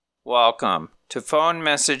Welcome to Phone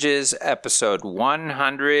Messages episode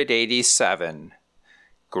 187,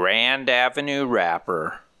 Grand Avenue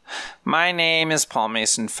Rapper. My name is Paul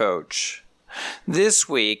Mason Foch. This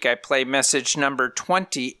week I play message number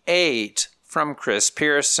 28 from Chris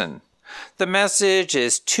Pearson. The message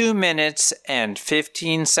is 2 minutes and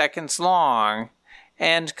 15 seconds long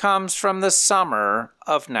and comes from the summer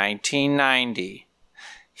of 1990.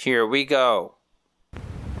 Here we go.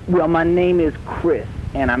 Well, my name is Chris,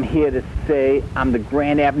 and I'm here to say I'm the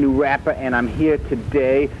Grand Avenue Rapper, and I'm here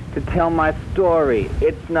today to tell my story.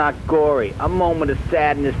 It's not gory, a moment of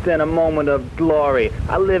sadness and a moment of glory.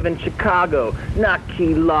 I live in Chicago, not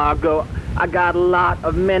Key Largo. I got a lot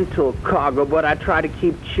of mental cargo, but I try to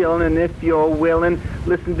keep chillin', and if you're willing,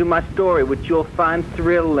 listen to my story, which you'll find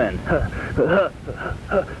thrilling.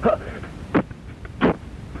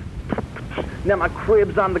 Now my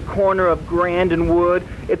crib's on the corner of Grand and Wood.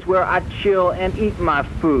 It's where I chill and eat my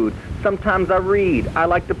food. Sometimes I read. I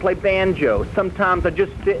like to play banjo. Sometimes I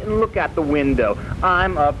just sit and look out the window.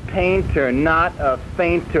 I'm a painter, not a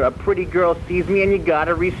fainter. A pretty girl sees me and you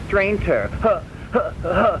gotta restrain her.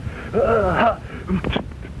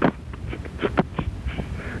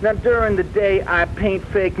 Now during the day I paint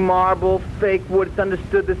fake marble, fake wood. It's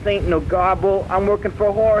understood this ain't no garble. I'm working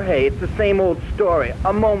for Jorge. It's the same old story.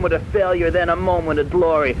 A moment of failure, then a moment of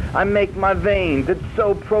glory. I make my veins. It's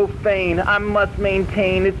so profane. I must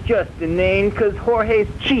maintain it's just a name, 'cause Jorge's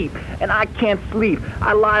cheap and I can't sleep.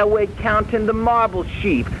 I lie awake counting the marble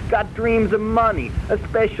sheep. Got dreams of money, a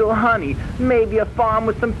special honey, maybe a farm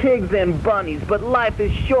with some pigs and bunnies. But life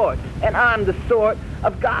is short and I'm the sort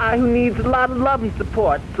of guy who needs a lot of love and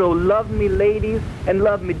support. So love me, ladies, and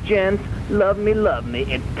love me, gents. Love me, love me.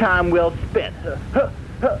 It's time well spent.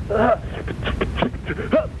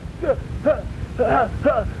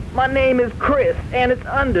 My name is Chris, and it's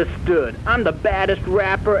understood. I'm the baddest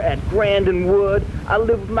rapper at Grand and Wood. I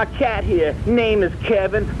live with my cat here. Name is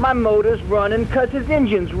Kevin. My motor's running 'cause his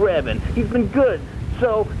engine's revving. He's been good,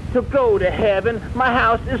 so he'll go to heaven. My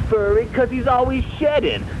house is furry 'cause he's always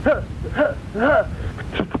shedding.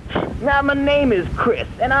 Now my name is Chris,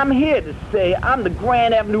 and I'm here to say I'm the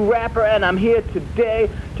Grand Avenue Rapper, and I'm here today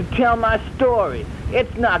to tell my story.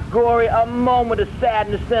 It's not gory, a moment of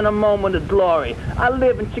sadness and a moment of glory. I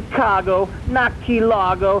live in Chicago, not Key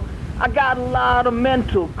Largo. I got a lot of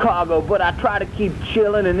mental cargo, but I try to keep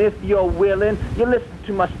chillin', and if you're willing, you listen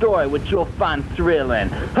to my story, which you'll find thrilling.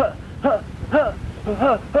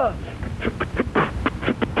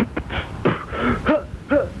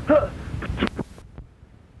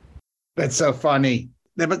 That's so funny.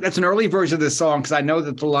 That's an early version of this song because I know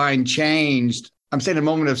that the line changed. I'm saying a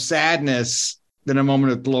moment of sadness, then a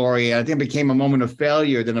moment of glory. I think it became a moment of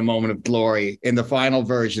failure, then a moment of glory in the final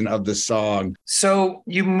version of the song. So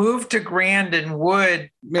you moved to Grand and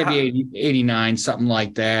Wood. Maybe 89, something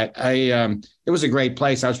like that. It was a great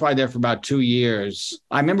place. I was probably there for about 2 years.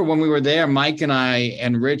 I remember when we were there, Mike and I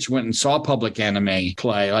and Rich went and saw Public Enemy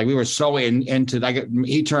play. Like we were so into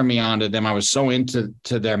he turned me on to them. I was so into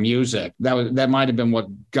their music. That might have been what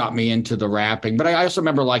got me into the rapping. But I also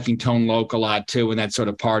remember liking Tone Loc a lot too, and that sort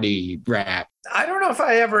of party rap. I don't know if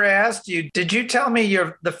I ever asked you. Did you tell me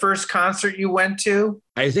the first concert you went to?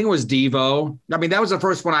 I think it was Devo. I mean, that was the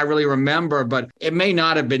first one I really remember, but it may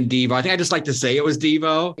not have been Devo. I think I just like to say it was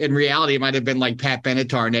Devo. In reality, it might have been like Pat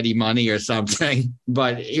Benatar and Eddie Money or something.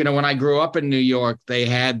 But, you know, when I grew up in New York, they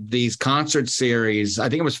had these concert series. I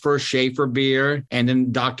think it was first Schaefer Beer, and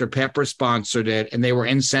then Dr. Pepper sponsored it. And they were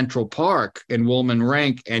in Central Park in Woolman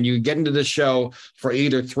Rink. And you get into the show for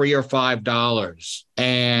either $3 or $5.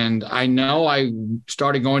 And I know I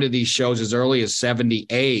started going to these shows as early as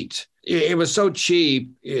 78. It was so cheap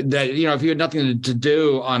that, you know, if you had nothing to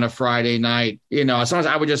do on a Friday night, you know, sometimes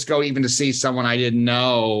I would just go even to see someone I didn't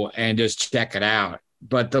know and just check it out.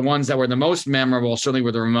 But the ones that were the most memorable certainly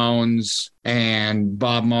were the Ramones and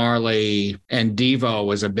Bob Marley, and Devo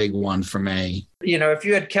was a big one for me. You know, if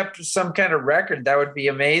you had kept some kind of record, that would be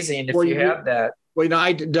amazing if you had that. Well, you know,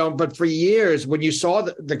 I don't, but for years, when you saw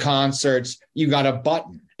the concerts, you got a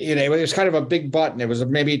button. You know, it was kind of a big button. It was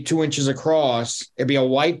maybe 2 inches across. It'd be a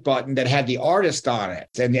white button that had the artist on it.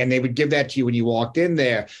 And they would give that to you when you walked in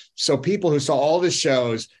there. So people who saw all the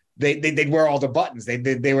shows, they'd wear all the buttons.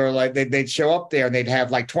 They were like, they'd show up there and they'd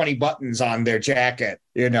have like 20 buttons on their jacket.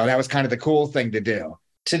 You know, that was kind of the cool thing to do.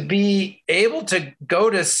 To be able to go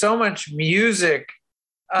to so much music.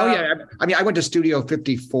 Oh, yeah. I mean, I went to Studio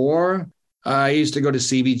 54. I used to go to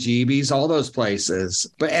CBGB's, all those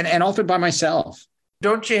places, but and often by myself.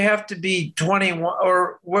 Don't you have to be 21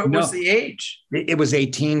 or what was the age? It was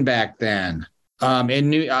 18 back then.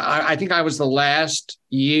 I think I was the last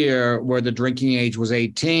year where the drinking age was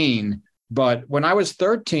 18. But when I was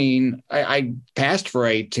 13, I passed for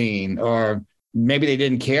 18, or maybe they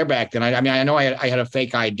didn't care back then. I mean, I know I had a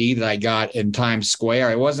fake ID that I got in Times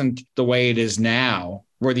Square. It wasn't the way it is now,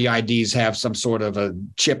 where the IDs have some sort of a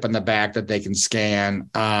chip in the back that they can scan.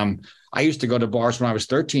 I used to go to bars when I was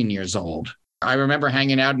 13 years old. I remember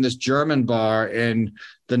hanging out in this German bar in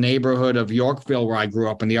the neighborhood of Yorkville, where I grew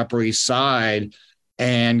up, on the Upper East Side,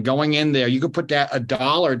 and going in there, you could put that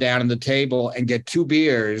 $1 down on the table and get 2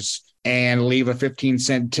 beers and leave a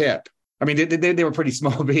 15-cent tip. I mean, they were pretty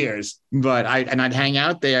small beers, but I'd hang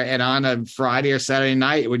out there, and on a Friday or Saturday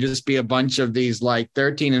night, it would just be a bunch of these like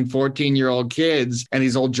 13 and 14-year-old kids and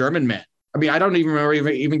these old German men. I mean, I don't even remember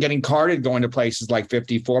even getting carded going to places like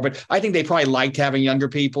 54, but I think they probably liked having younger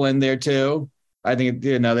people in there too. I think,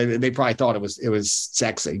 they probably thought it was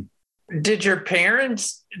sexy. Did your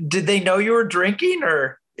parents, did they know you were drinking,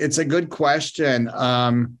 or? It's a good question.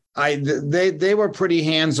 They were pretty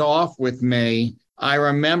hands off with me. I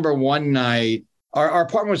remember one night, our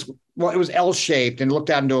apartment it was L-shaped and looked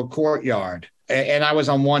out into a courtyard. And I was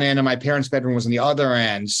on one end and my parents' bedroom was on the other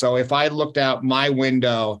end. So if I looked out my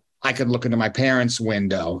window, I could look into my parents'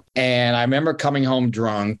 window. And I remember coming home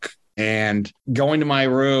drunk and going to my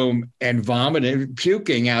room and vomiting,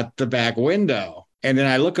 puking out the back window. And then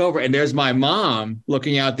I look over and there's my mom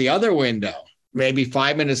looking out the other window. Maybe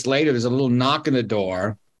 5 minutes later, there's a little knock on the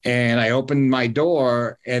door. And I opened my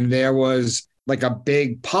door and there was like a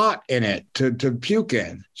big pot in it to puke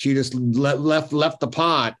in. She just left the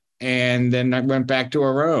pot and then I went back to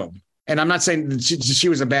her room. And I'm not saying she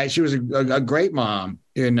was a great mom,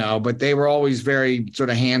 but they were always very sort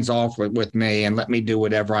of hands off with me and let me do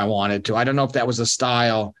whatever I wanted to. I don't know if that was a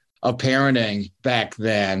style of parenting back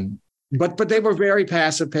then, but they were very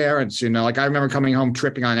passive parents, like I remember coming home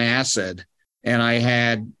tripping on acid, and I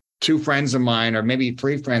had 2 friends of mine, or maybe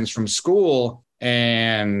 3 friends from school,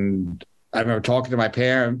 and I remember talking to my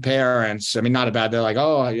parents. I mean, not about, they're like,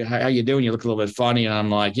 "Oh, how you doing? You look a little bit funny." And I'm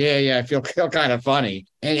like, yeah, I feel kind of funny.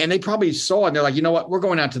 And they probably saw it. And they're like, "You know what? We're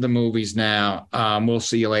going out to the movies now. We'll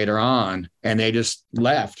see you later on." And they just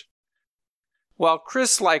left. While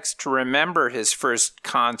Chris likes to remember his first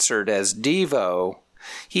concert as Devo,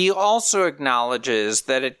 he also acknowledges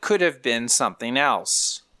that it could have been something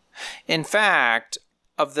else. In fact,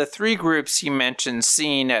 of the 3 groups he mentioned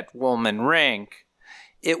seeing at Woolman Rink,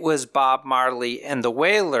 it was Bob Marley and the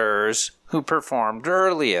Wailers who performed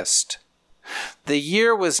earliest. The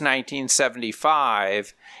year was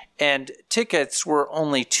 1975, and tickets were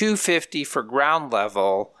only $2.50 for ground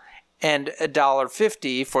level and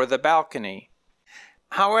 $1.50 for the balcony.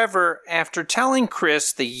 However, after telling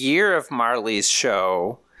Chris the year of Marley's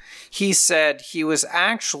show, he said he was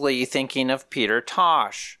actually thinking of Peter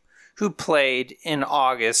Tosh, who played in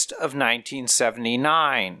August of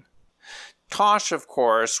 1979. Tosh, of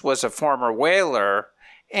course, was a former Wailer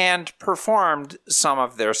and performed some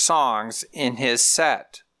of their songs in his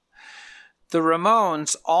set. The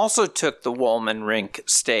Ramones also took the Woolman Rink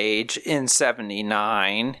stage in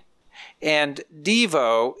 '79 and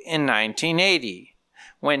Devo in 1980,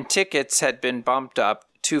 when tickets had been bumped up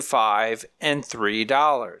to $5 and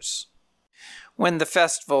 $3. When the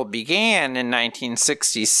festival began in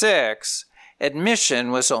 1966,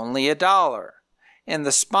 admission was only $1. And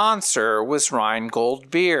the sponsor was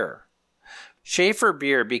Rheingold Beer. Schaefer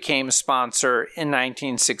Beer became sponsor in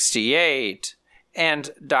 1968,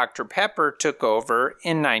 and Dr. Pepper took over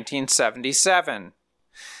in 1977.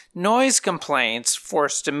 Noise complaints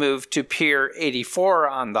forced a move to Pier 84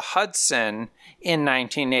 on the Hudson in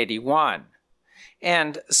 1981,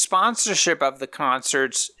 and sponsorship of the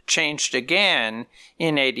concerts changed again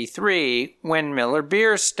in '83 when Miller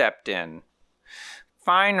Beer stepped in.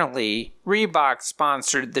 Finally, Reebok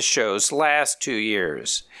sponsored the show's last 2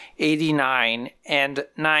 years, '89 and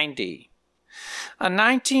 '90. A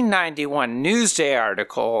 1991 Newsday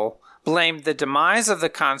article blamed the demise of the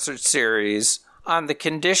concert series on the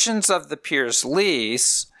conditions of the Pierce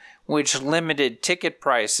lease, which limited ticket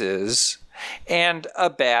prices, and a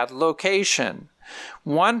bad location.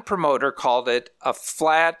 One promoter called it a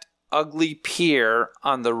flat, ugly pier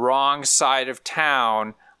on the wrong side of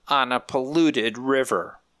town on a polluted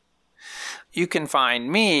river. You can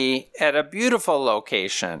find me at a beautiful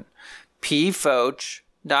location, pfoch.com.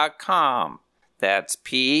 That's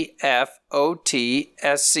pfotsch.com.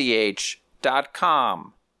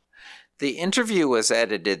 The interview was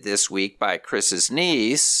edited this week by Chris's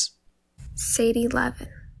niece, Sadie Levin.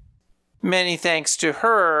 Many thanks to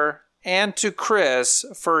her and to Chris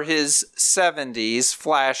for his 70s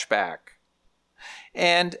flashback.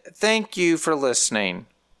 And thank you for listening.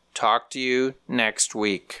 Talk to you next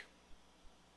week.